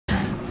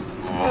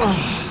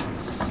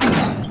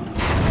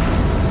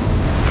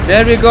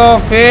There we go,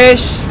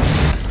 fish.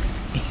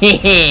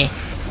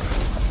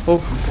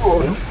 Oh.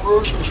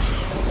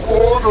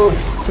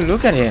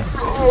 Look at him.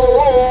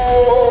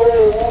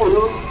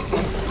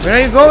 Where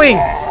are you going,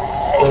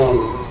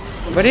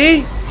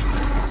 buddy?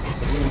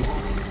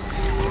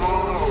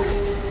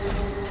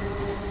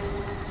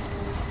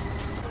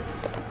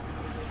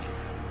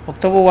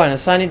 October 1, a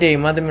sunny day.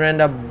 Mother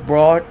Miranda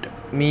brought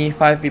me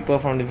 5 people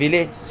from the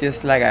village,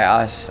 just like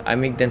I asked. I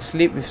make them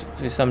sleep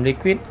with some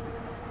liquid,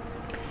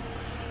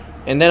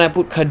 and then I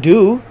put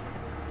kadu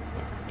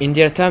in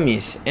their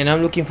tummies, and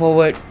I'm looking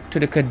forward to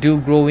the kadu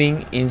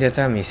growing in their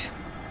tummies.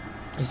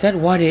 Is that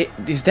what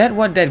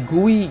that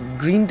gooey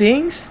green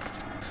things?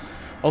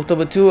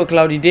 October 2, a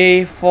cloudy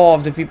day. 4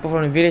 of the people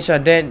from the village are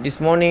dead this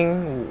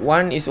morning.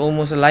 1 is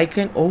almost a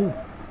lichen. Oh,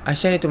 I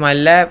sent it to my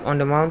lab on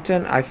the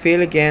mountain. I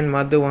fail again.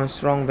 Mother wants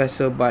strong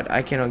vessel, but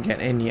I cannot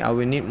get any. I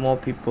will need more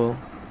people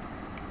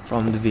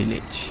from the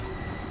village.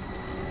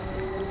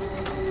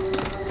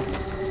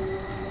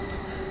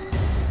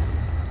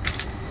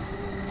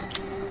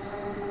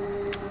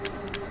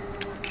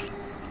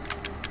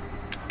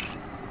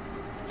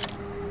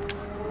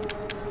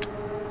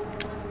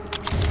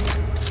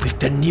 With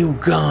the new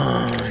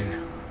gun,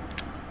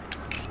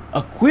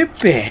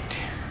 equip it.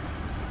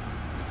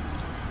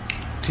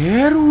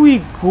 There we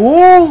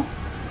go.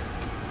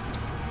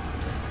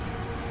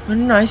 A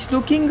nice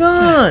looking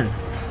gun.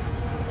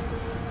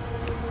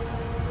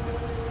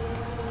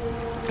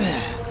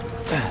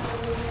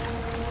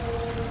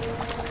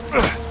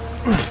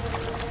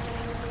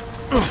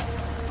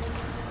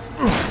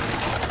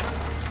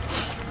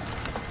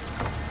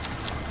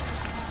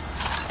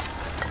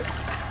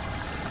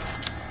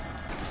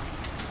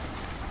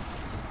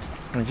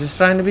 I'm just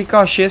trying to be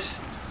cautious.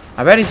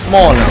 I bet it's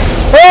small now.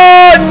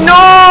 Oh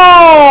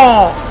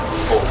no!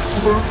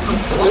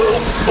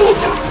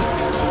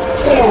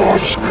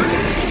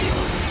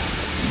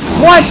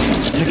 What?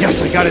 I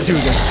guess I gotta do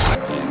this.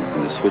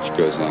 When the switch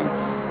goes on,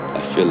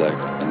 I feel like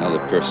another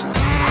person.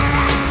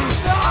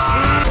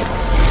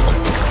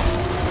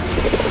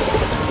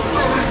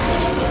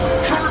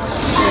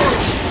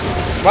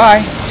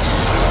 Bye.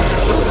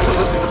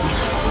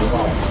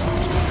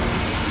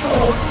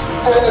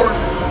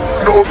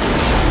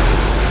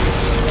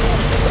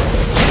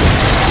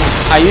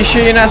 Are you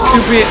sure you're not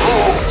stupid?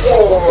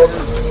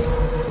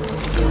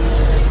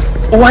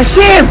 Oh, I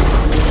see him!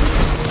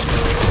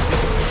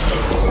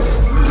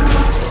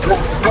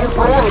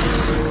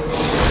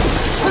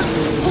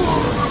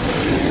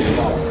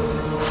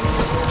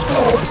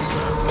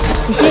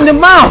 He's in the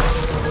mouth!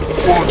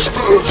 Watch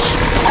this!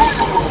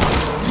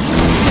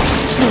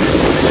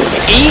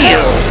 Ew!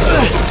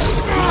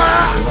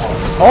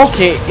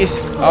 Okay, it's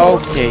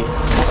okay.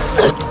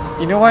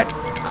 You know what?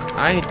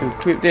 I need to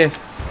equip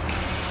this.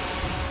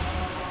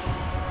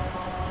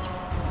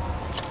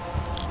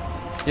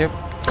 Yep.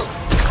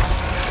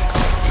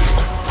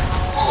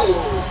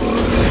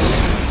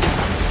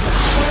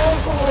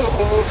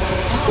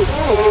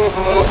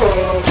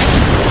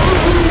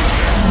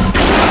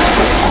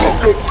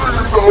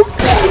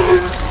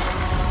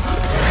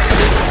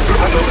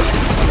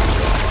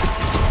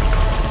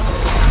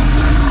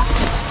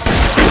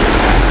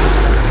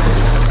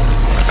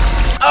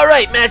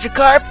 Alright,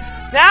 Magikarp.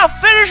 Now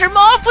finish him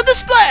off with a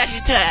splash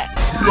attack.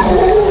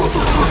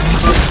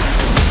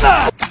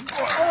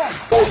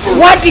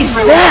 What is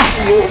that?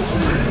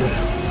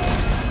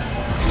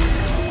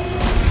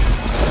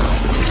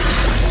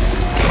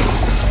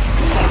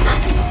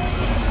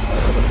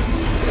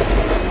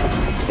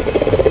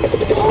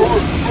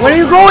 Where are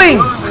you going?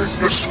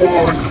 This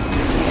one!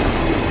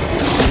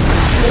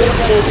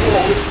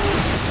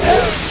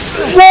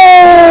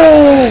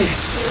 Whoa!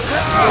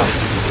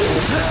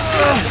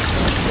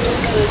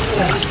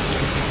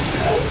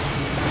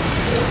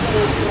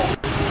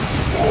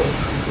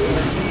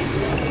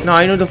 Now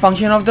I know the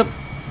function of the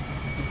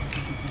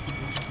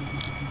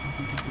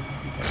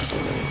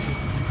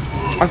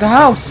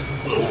house.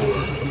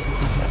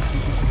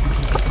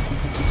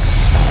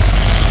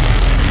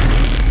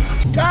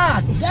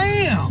 God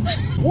damn!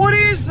 What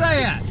is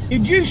that?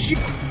 Did you shoot?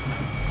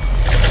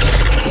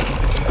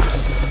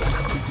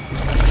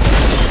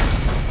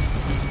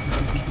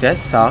 That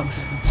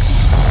sucks.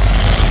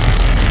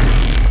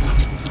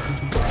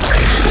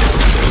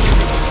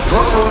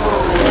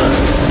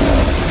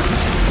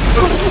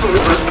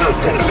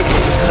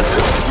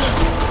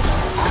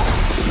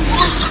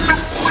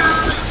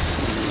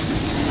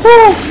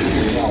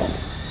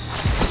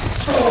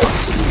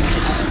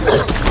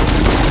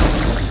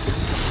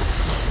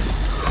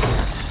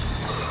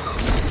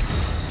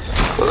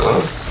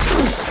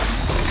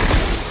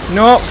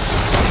 No!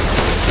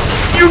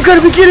 You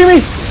gotta be kidding me!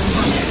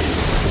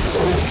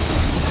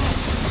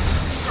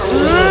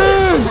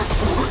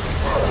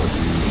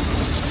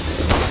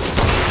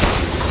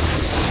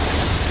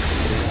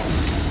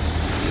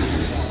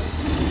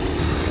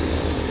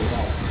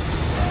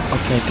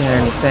 Okay, I think I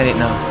understand it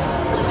now.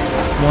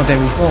 More than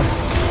before.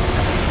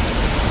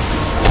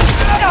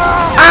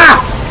 Ah!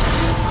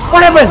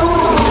 What happened?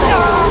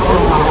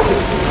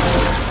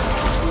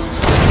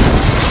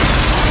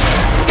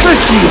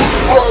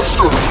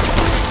 Bastard!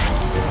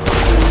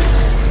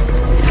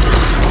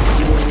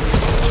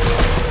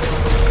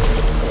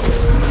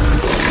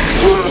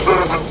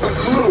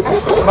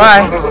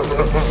 Bye.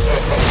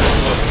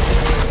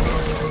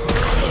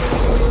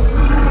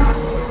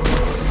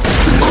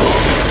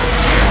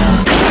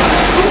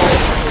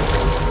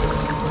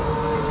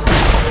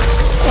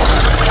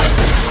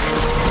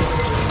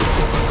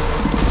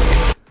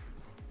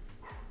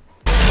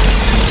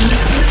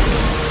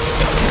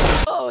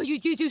 Oh,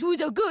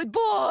 who's a good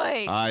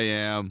boy? I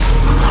am.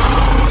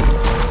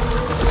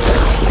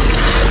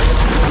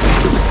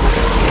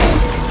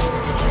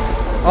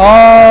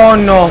 Oh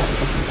no.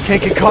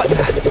 Can't get caught in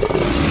that.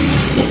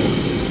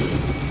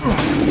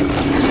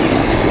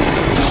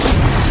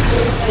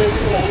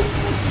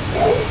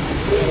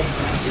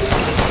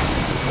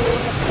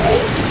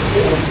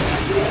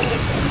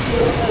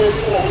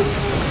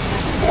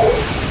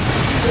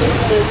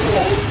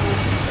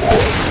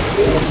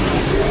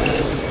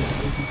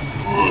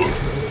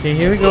 Okay,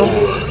 here we go.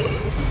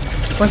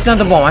 What's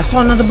another bomb? I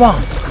saw another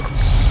bomb.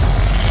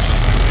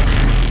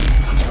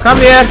 Come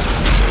here.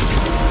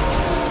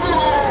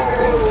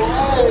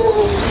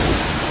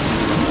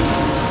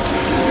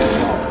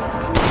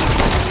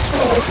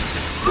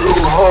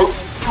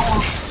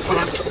 You'll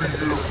have to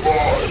respect me if I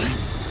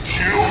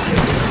kill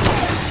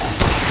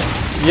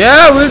you.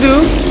 Yeah, we'll do.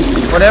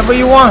 Whatever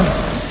you want.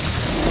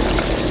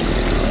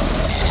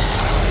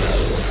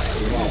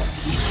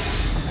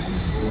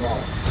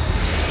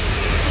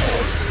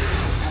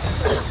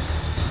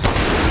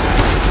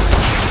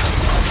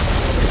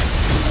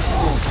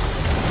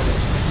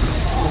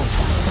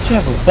 Don't you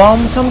have a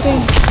bomb or something?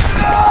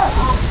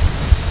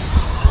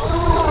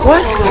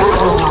 What? Go.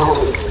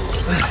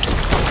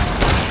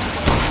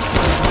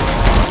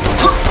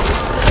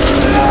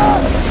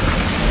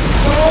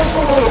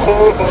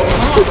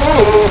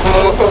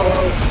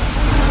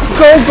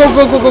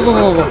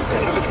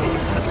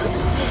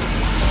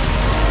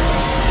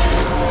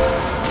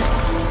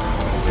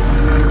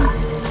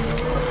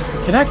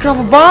 Can I grab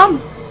a bomb?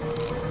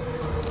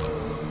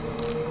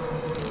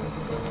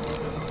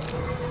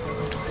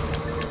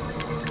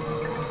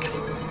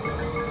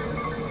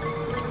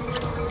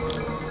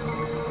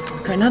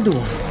 Got another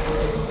one.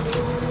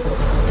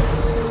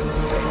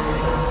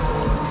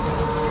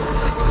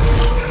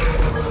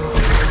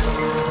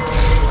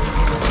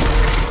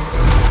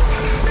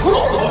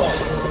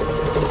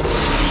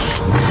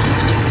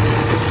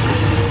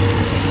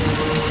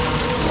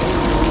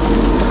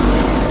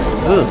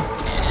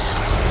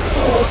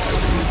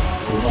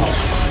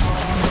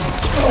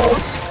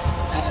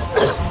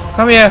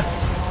 Come here.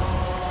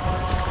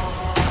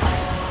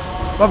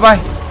 Bye-bye.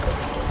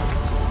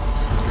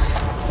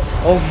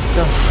 Oh, he's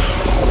gone.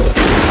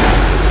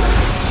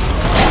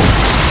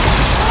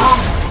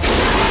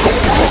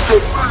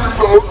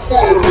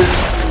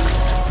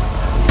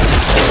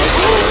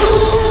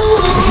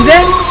 Is he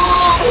dead?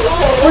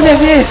 Oh, yes,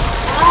 he is.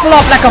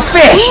 Flop like a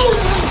fish.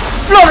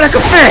 Flop like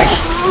a fish.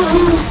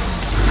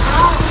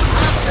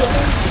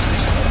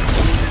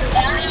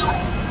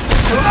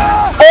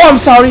 Oh, I'm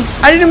sorry.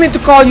 I didn't mean to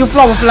call you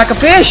flop like a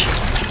fish.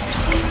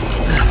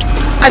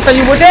 I thought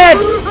you were dead.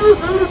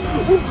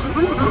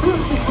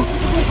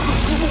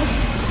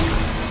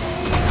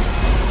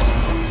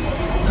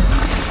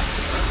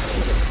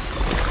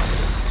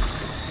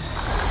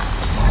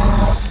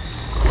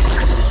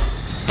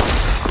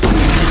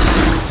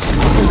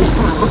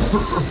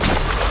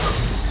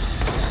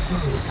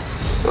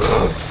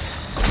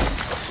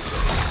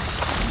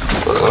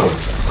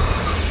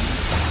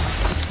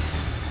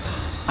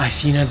 I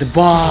see another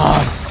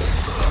bomb.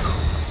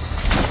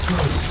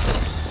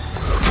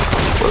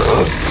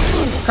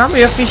 Come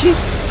here, fishy.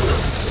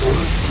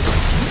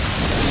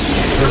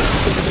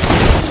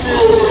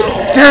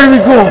 There we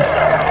go.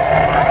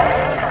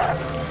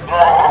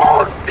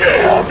 Oh,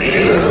 damn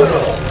you!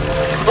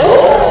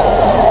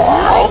 Oh,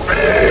 help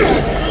me!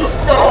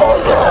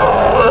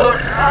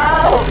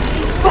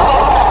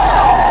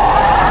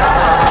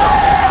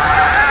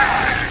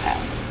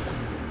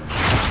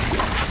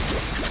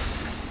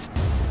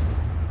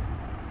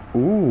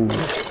 Ooh.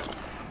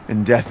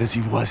 In death as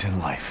he was in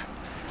life.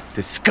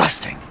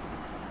 Disgusting.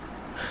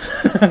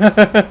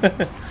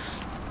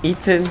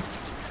 Ethan,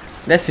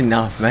 that's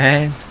enough,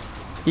 man.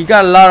 He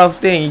got a lot of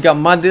things. He got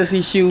mother's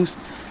issues.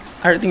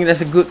 I don't think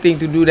that's a good thing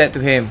to do that to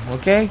him,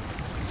 okay?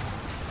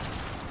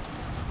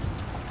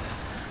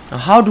 Now,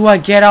 how do I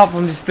get out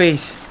from this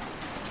place?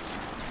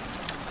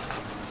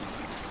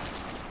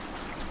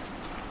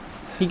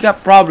 He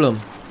got problem.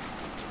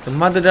 The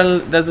mother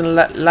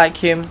doesn't like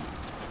him.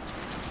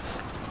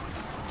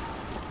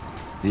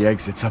 The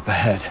exit's up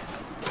ahead.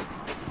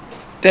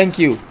 Thank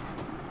you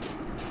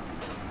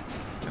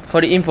for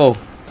the info.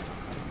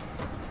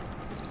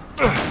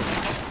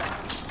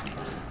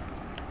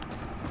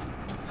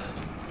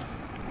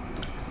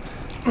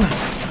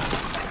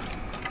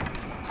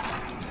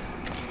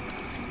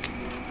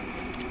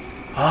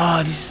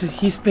 Ah, this is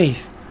his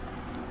place.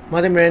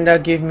 Mother Miranda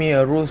gave me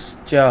a rose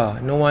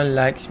jar. No one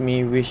likes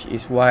me, which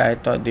is why I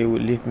thought they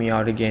would leave me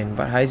out again.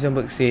 But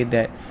Heisenberg said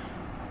that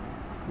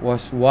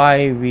was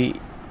why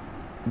we,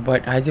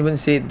 but husband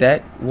said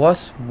that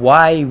was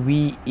why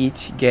we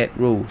each get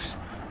rose.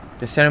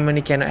 The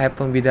ceremony cannot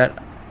happen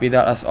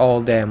without us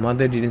all there.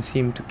 Mother didn't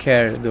seem to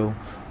care though.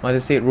 Mother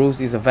said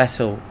Rose is a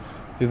vessel.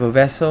 With a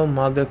vessel,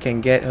 mother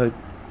can get her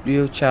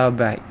real child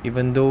back,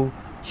 even though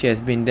she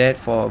has been dead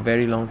for a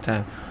very long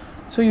time.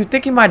 So you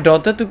taking my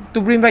daughter to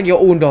bring back your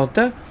own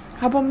daughter?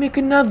 How about make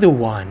another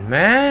one,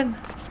 man?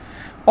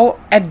 Or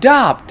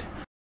adopt?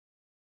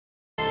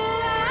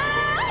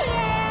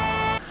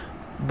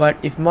 But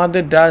if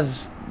mother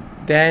does,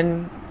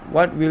 then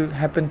what will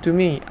happen to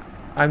me?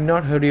 I'm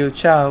not her real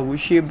child. Would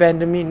she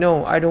abandon me?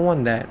 No, I don't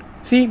want that.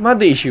 See,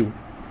 mother issue.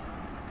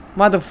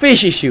 Mother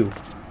fish issue.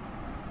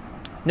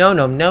 No,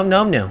 no, no,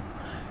 no, no.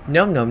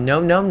 No, no,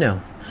 no, no,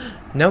 no.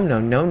 No, no,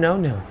 no, no,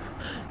 no.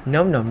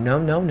 No, no, no,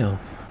 no, no.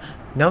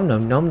 No, no,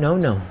 no, no,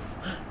 no.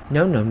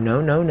 No, no,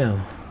 no, no, no.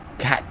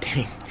 God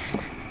dang.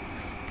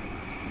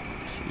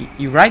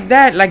 You write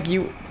that like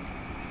you've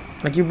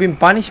been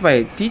punished by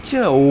a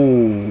teacher.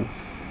 Oh.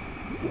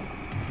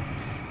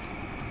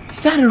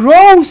 Is that a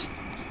rose?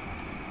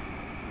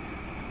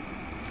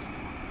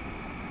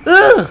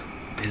 Ugh.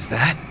 Is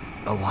that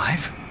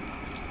alive?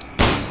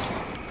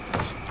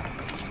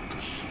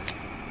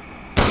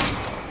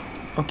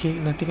 Okay,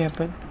 nothing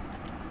happened.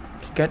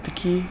 Got the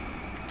key.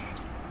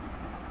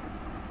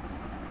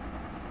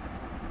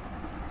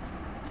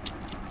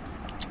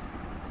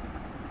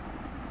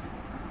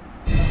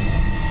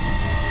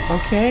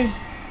 Okay.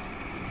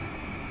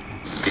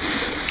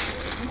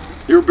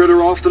 You're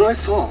better off than I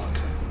thought.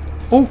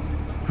 Oh.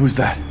 Who's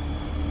that?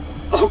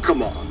 Oh,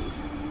 come on.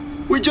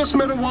 We just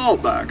met a while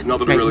back. Not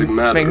that it really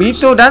matters.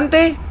 Magneto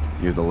Dante?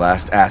 You're the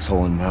last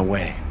asshole in my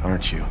way,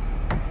 aren't you?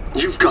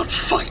 You've got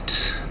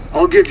fight.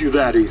 I'll give you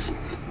that, Ethan.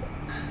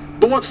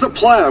 But what's the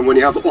plan when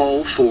you have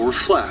all 4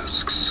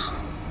 flasks?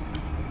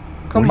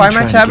 Come What buy are you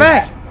my trying chair to get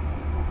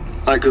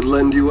back. I could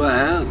lend you a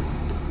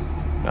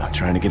hand. Not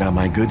trying to get on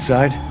my good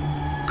side?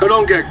 So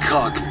don't get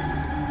cocky.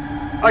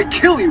 I'd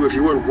kill you if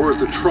you weren't worth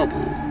the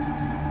trouble.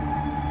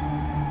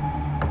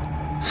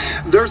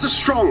 There's a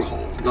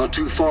stronghold not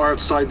too far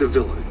outside the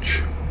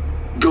village.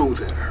 Go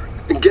there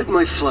and get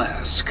my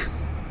flask.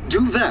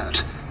 Do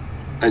that,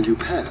 and you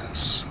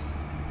pass.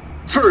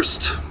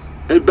 First,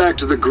 head back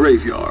to the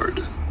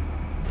graveyard.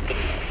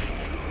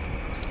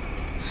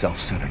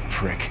 Self-centered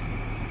prick.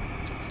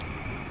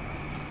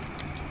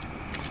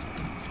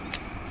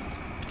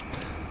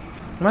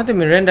 Mother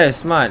Miranda is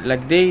smart.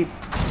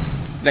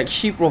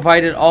 She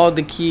provided all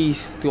the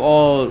keys to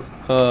all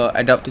her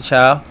adopted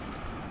child.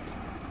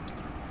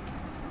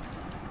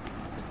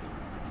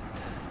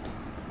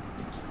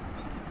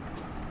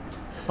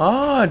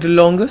 Ah, the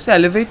longest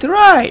elevator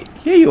ride.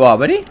 Here you are,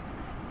 buddy.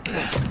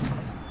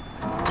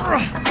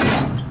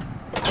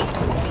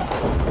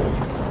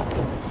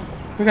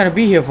 We're gonna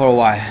be here for a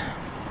while.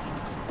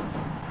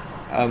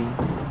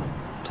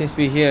 Since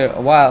we're here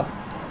a while,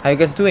 how you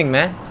guys doing,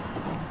 man?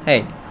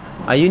 Hey,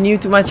 are you new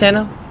to my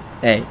channel?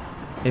 Hey,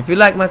 if you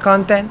like my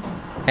content,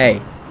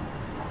 hey,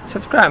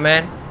 subscribe,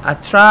 man. I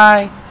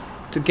try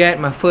to get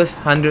my first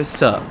 100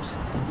 subs.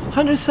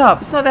 100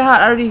 subs, it's not that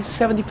hard. I already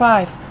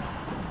 75.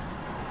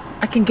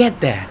 I can get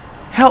there.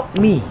 Help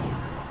me.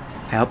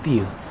 Help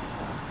you.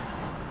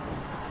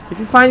 If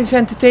you find this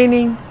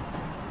entertaining,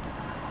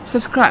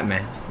 subscribe,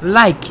 man.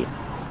 Like it.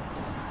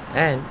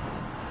 And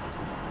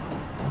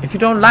if you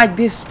don't like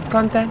this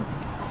content,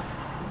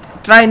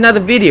 try another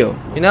video,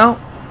 you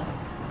know?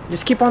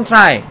 Just keep on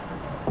trying.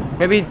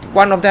 Maybe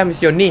one of them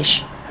is your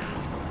niche.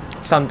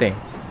 Something.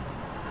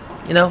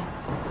 You know?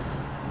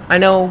 I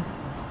know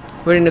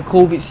we're in a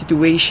COVID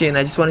situation.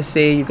 I just want to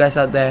say, you guys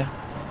out there,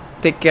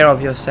 take care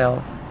of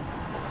yourself.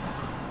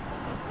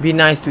 Be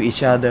nice to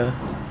each other.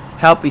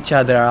 Help each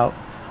other out.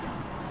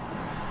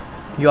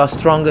 You are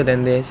stronger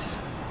than this.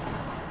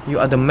 You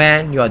are the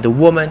man. You are the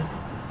woman.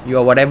 You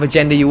are whatever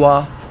gender you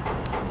are.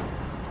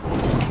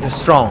 You're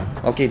strong.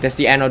 Okay, that's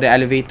the end of the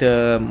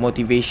elevator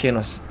motivation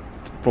or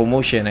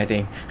promotion, I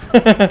think.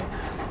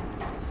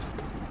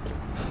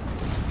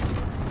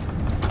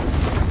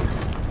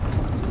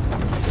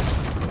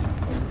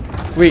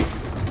 Wait.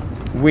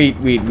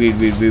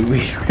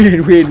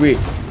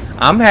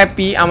 I'm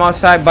happy, I'm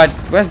outside, but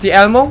where's the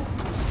Elmo?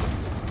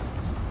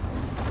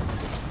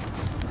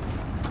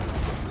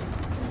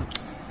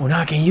 Oh,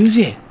 now I can use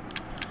it.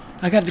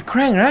 I got the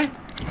crank, right?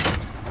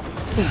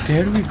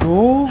 There we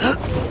go.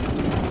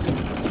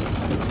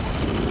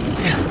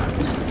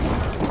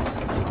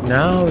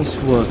 Now it's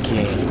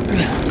working.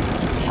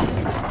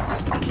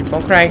 Keep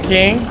on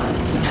cranking.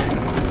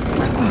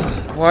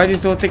 Why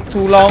this don't take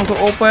too long to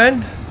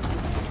open?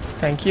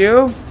 Thank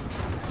you.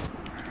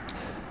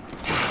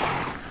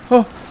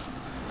 Oh.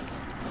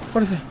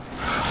 What is that?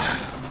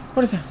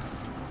 What is that?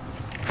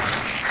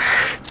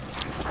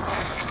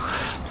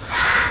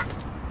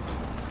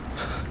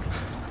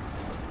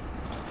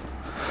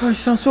 Oh, it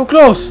sounds so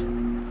close.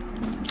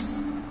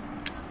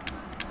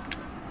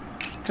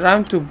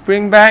 Trying to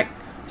bring back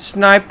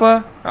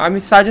Sniper. I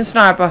mean Sergeant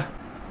Sniper.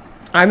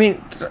 I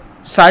mean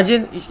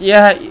Sergeant.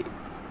 Yeah.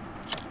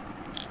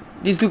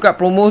 This dude got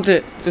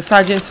promoted to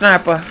Sergeant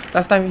Sniper.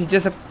 Last time he's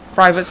just a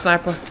private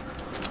sniper.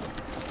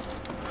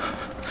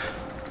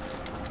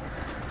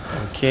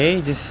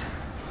 Okay, just...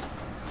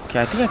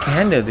 Okay, I think I can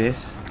handle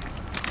this.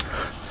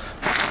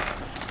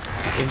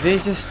 If they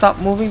just stop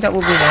moving, that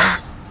would be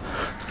nice.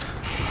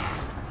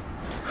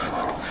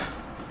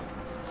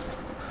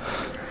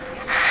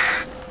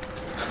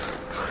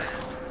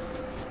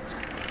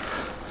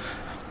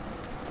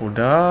 Hold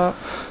up.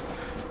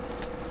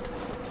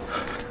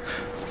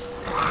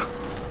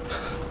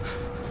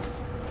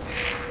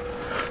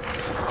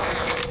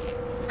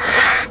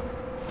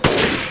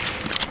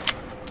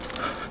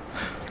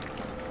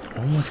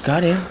 Almost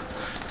got him.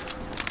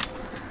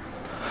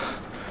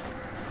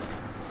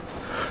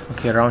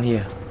 Okay, around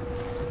here.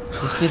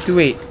 Just need to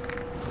wait.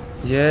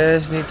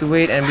 Just need to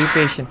wait and be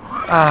patient.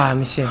 Ah,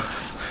 miss him.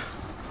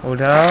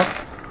 Hold up.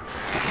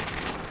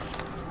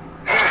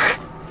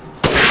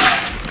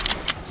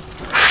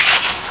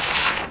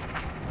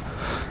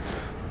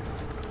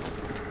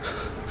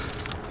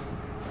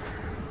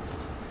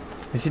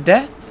 Is it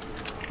dead?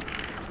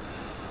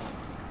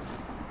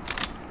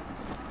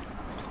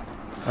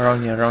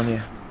 Around here, around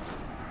here.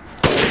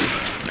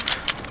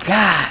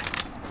 God!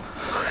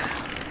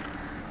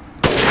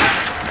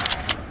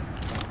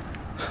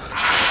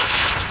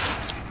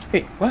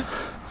 Wait, what?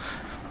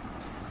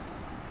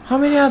 How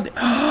many are there?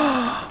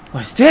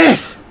 What's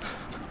this?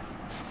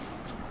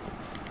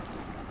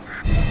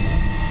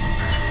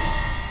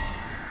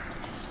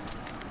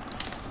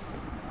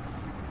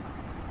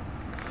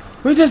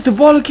 Wait, there's the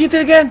ball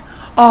located again?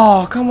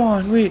 Oh, come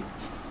on, wait.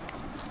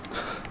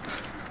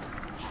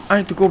 I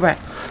need to go back.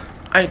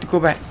 I need to go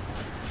back.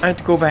 I need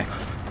to go back.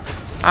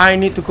 I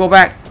need to go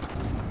back.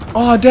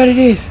 Oh, there it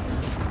is.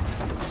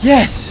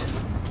 Yes.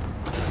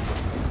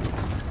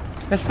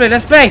 Let's play,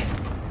 let's play.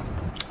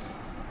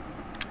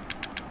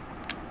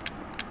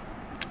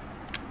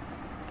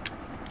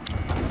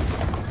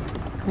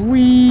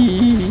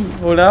 Wee.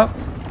 Hold up.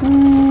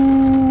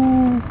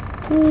 Ooh.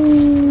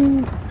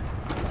 Ooh.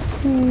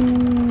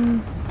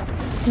 Ooh.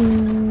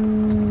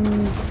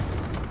 Ooh.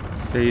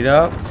 Straight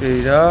up,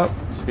 straight up,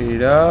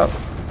 straight up.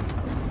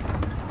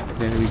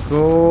 There we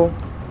go.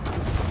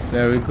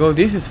 There we go.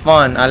 This is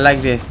fun. I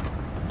like this.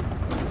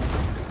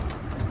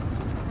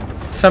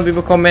 Some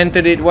people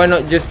commented it. Why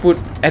not just put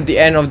at the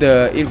end of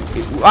the...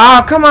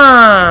 come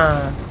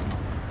on!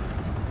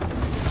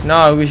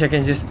 Now I wish I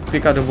can just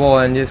pick up the ball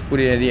and just put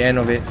it at the end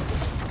of it.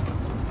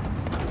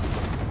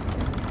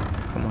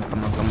 Come on,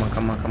 come on, come on,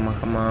 come on, come on,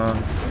 come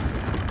on.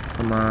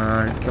 Come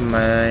on, come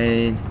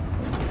on.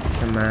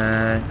 Come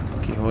on.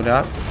 Okay, hold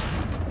up.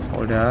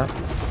 Hold up.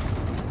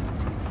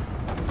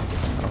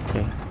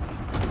 Okay.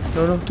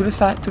 No, no, to the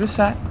side, to the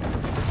side.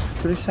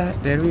 To the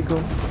side. There we go.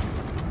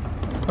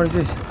 What is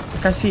this? I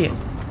can't see it.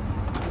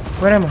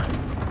 Where am I?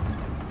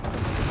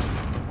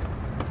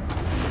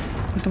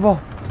 Where's the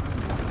ball?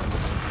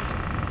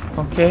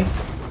 Okay.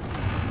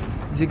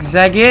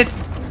 Zigzag it.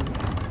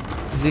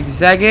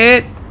 Zigzag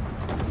it.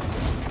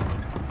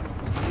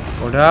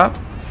 Hold up.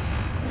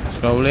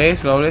 Slowly,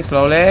 slowly,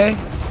 slowly.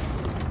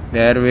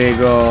 There we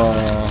go.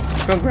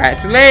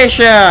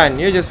 Congratulations!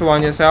 You just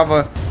won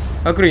yourself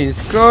a green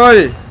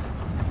skull.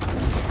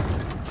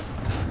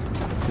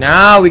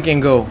 Now we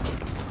can go.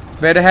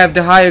 Better have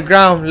the higher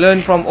ground.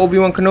 Learn from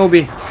Obi-Wan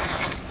Kenobi.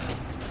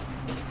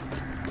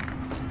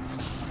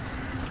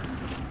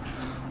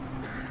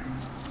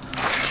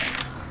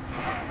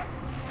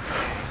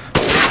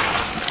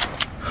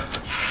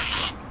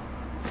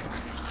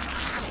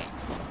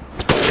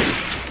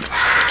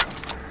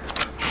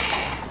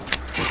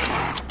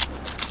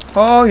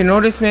 Oh, you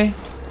noticed me.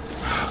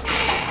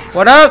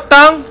 What up,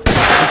 Tang?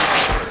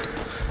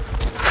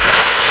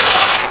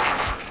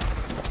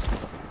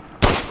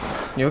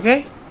 You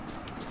okay?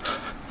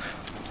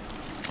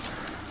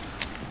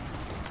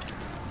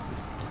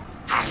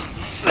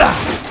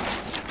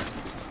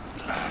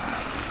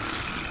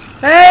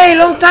 Hey,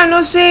 long time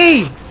no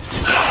see.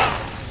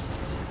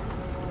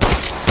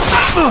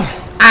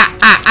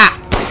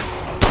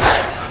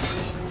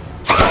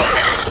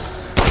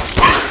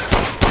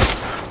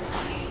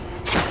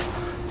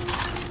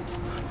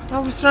 I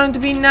was trying to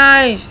be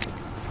nice.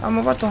 I'm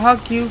about to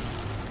hug you.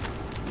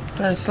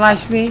 Trying to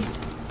slice me.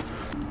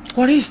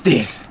 What is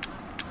this?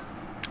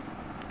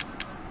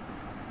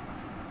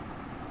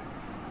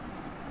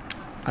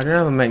 I don't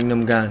have a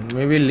magnum gun.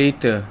 Maybe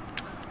later.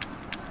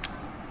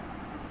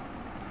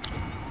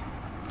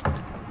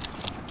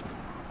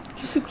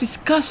 This looks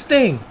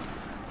disgusting.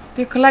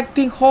 They're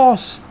collecting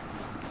horse.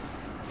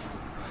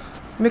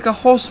 Make a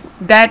horse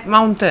dead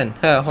mountain.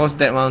 Horse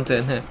dead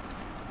mountain.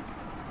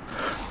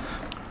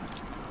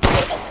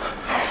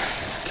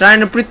 Trying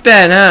to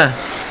pretend, huh?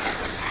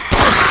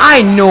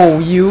 I know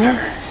you.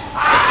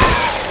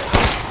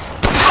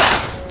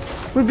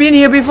 We've been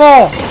here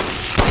before.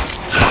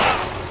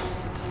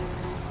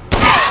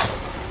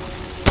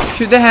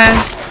 Shoot the hand.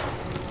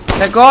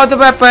 Let go of the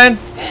weapon.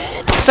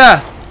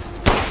 Sir.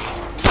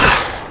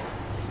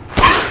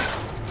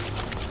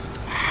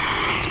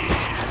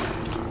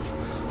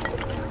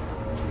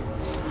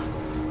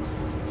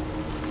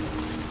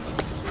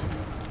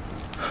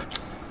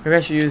 Maybe I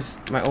should use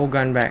my old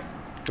gun back.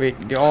 Wait,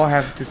 they all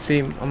have the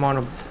same amount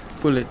of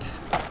bullets.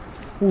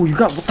 Ooh, you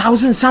got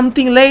 1,000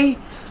 something, Lay?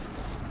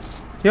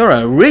 You're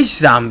a rich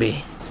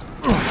zombie.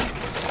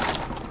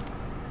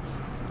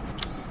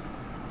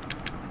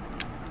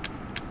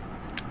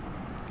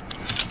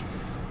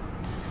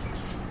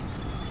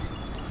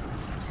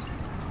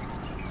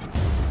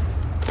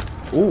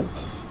 Ooh.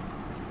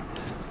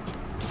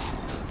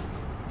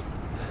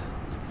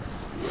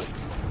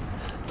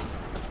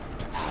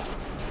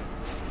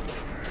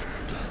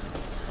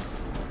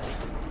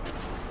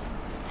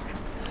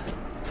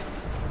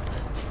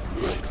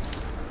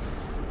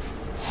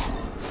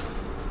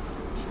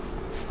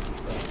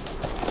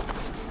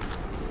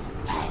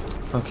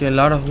 Okay, a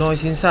lot of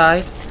noise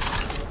inside.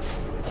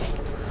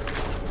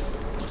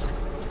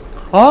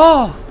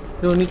 Oh,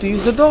 don't need to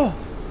use the door.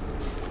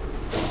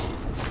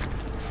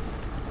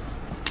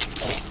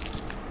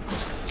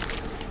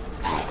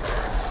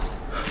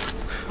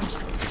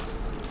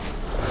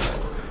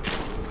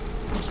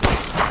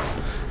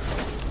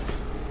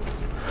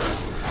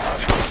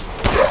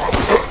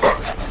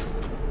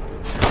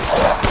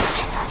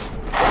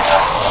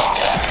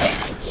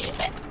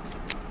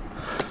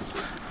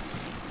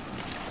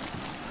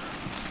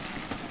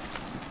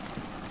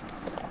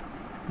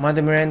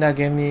 Mother Miranda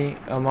gave me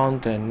a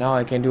mountain. Now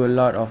I can do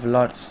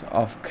lots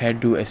of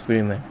can-do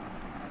experiment.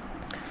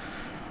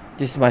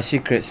 This is my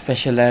secret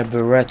special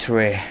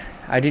laboratory.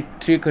 I did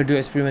 3 can-do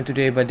experiments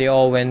today, but they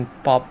all went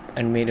pop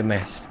and made a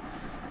mess.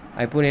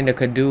 I put in the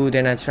can-do,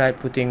 then I tried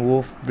putting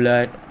wolf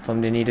blood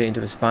from the needle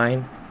into the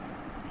spine.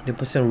 The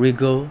person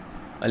wriggled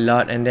a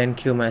lot and then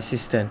killed my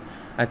assistant.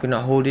 I could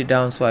not hold it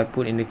down, so I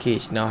put in the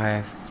cage. Now I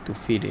have to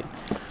feed it.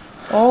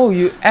 Oh,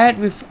 you add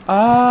with...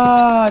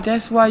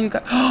 that's why you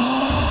got...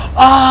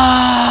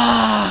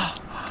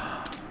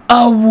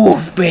 a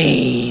wolf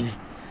bane.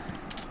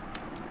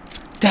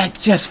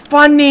 That's just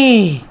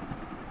funny.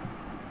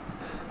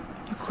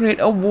 You create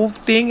a wolf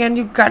thing and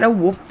you got a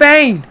wolf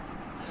bane.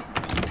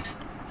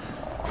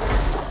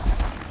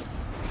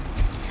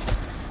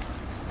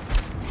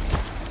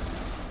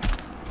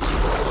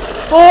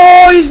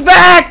 Oh, he's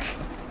back.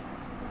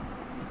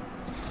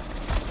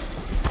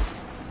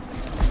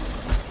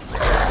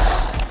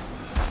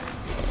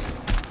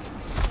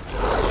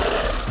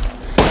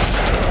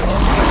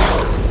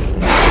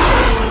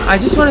 I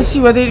just want to see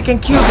whether it can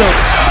kill them.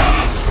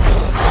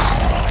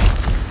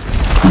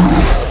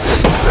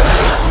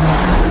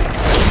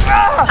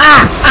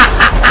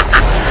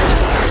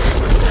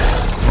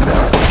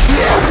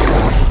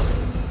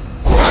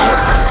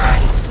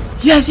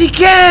 Yes, he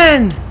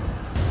can!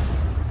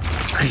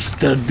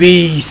 Crystal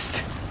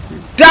Beast!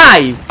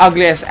 Die,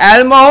 ugly as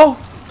Elmo!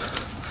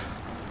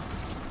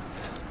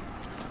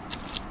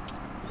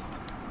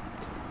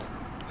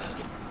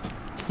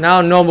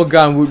 Now normal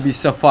gun would be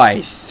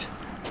sufficed.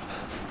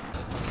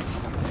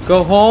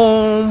 Go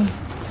home.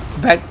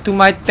 Back to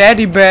my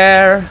teddy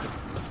bear.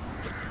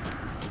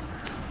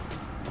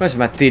 Where's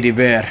my teddy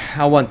bear?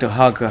 I want to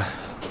hug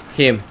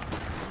him.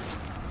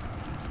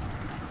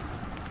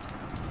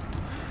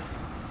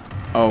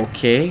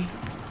 Okay.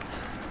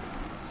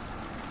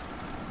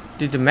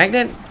 Did the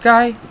magnet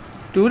guy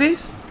do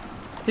this?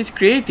 He's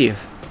creative.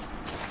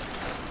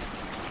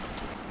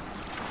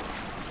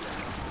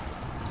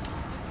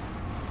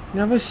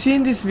 Never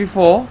seen this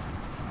before.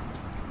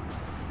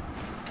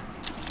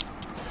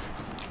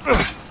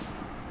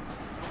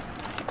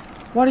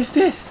 What is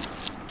this?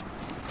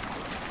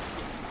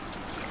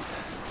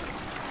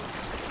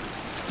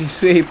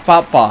 This way,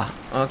 Papa.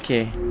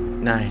 Okay,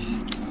 nice.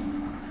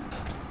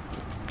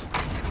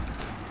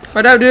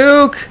 What up,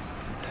 Duke?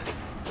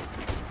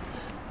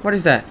 What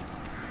is that?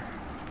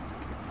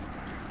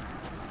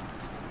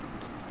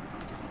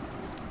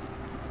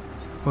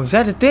 Was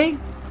that the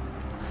thing?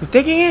 You're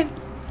taking it?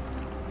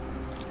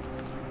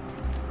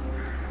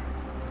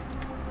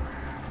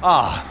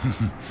 Ah,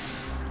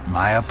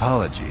 my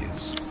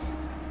apologies.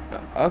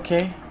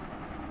 Okay.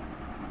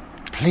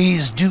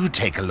 Please do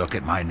take a look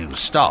at my new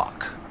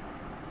stock.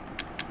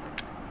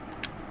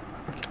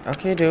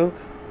 Okay, Duke.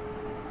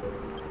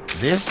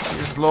 This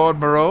is Lord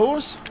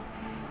Moreau's?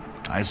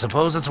 I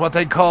suppose it's what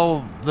they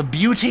call the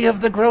beauty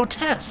of the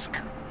grotesque.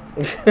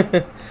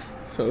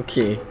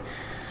 Okay.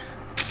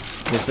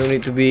 There's no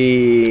need to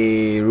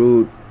be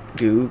rude,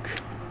 Duke.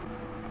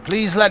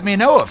 Please let me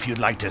know if you'd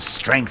like to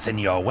strengthen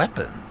your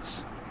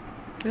weapons.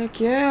 Heck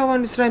yeah, I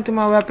want to strengthen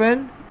my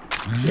weapon.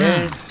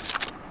 Yes.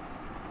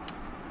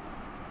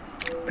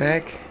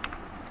 Back.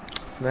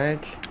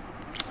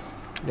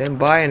 Then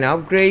buy an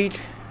upgrade.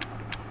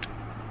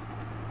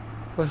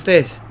 What's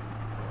this?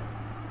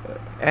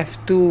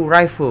 F2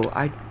 rifle.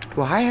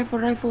 Do I have a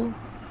rifle?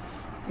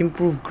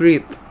 Improve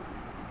grip.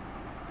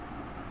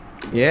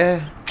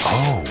 Yeah.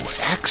 Oh,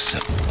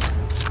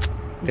 excellent.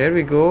 There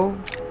we go.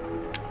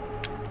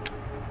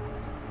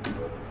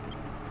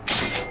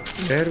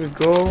 There we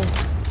go.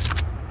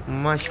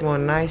 Much more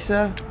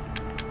nicer.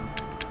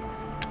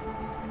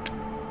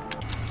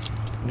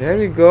 There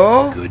we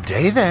go. Good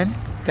day then.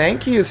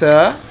 Thank you,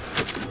 sir.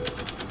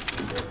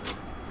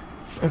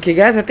 Okay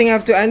guys, I think I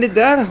have to end it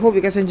there. I hope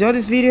you guys enjoyed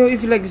this video.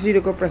 If you like this video,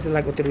 go press the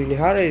like button really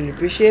hard. I really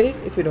appreciate it.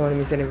 If you don't want to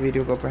miss any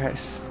video, go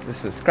press the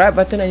subscribe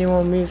button and you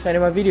won't miss any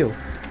of my video.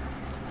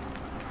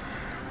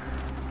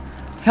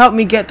 Help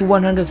me get to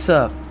 100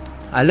 subs.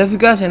 I love you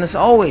guys, and as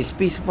always,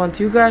 peace upon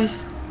to you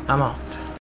guys. I'm out.